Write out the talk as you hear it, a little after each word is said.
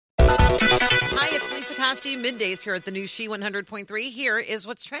It's Lisa Costi, middays here at the new She 100.3. Here is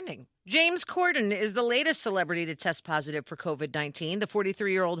what's trending. James Corden is the latest celebrity to test positive for COVID-19. The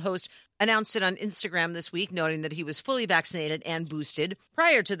 43-year-old host announced it on Instagram this week, noting that he was fully vaccinated and boosted.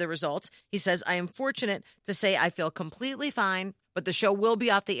 Prior to the results, he says, "I am fortunate to say I feel completely fine, but the show will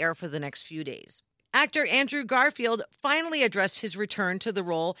be off the air for the next few days." Actor Andrew Garfield finally addressed his return to the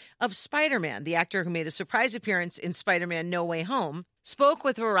role of Spider-Man. The actor, who made a surprise appearance in Spider-Man No Way Home, spoke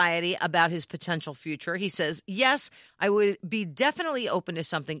with Variety about his potential future. He says, "Yes, I would be definitely open to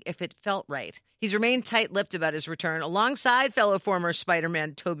something if it felt right." He's remained tight-lipped about his return alongside fellow former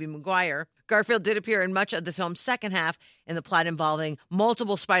Spider-Man Tobey Maguire. Garfield did appear in much of the film's second half in the plot involving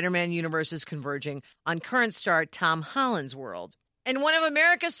multiple Spider-Man universes converging on current star Tom Holland's world. And one of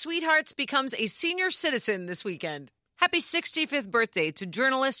America's sweethearts becomes a senior citizen this weekend. Happy 65th birthday to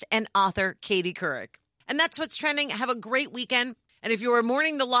journalist and author Katie Couric. And that's what's trending. Have a great weekend. And if you are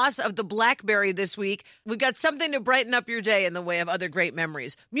mourning the loss of the BlackBerry this week, we've got something to brighten up your day in the way of other great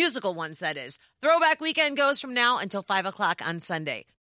memories. Musical ones, that is. Throwback Weekend goes from now until 5 o'clock on Sunday.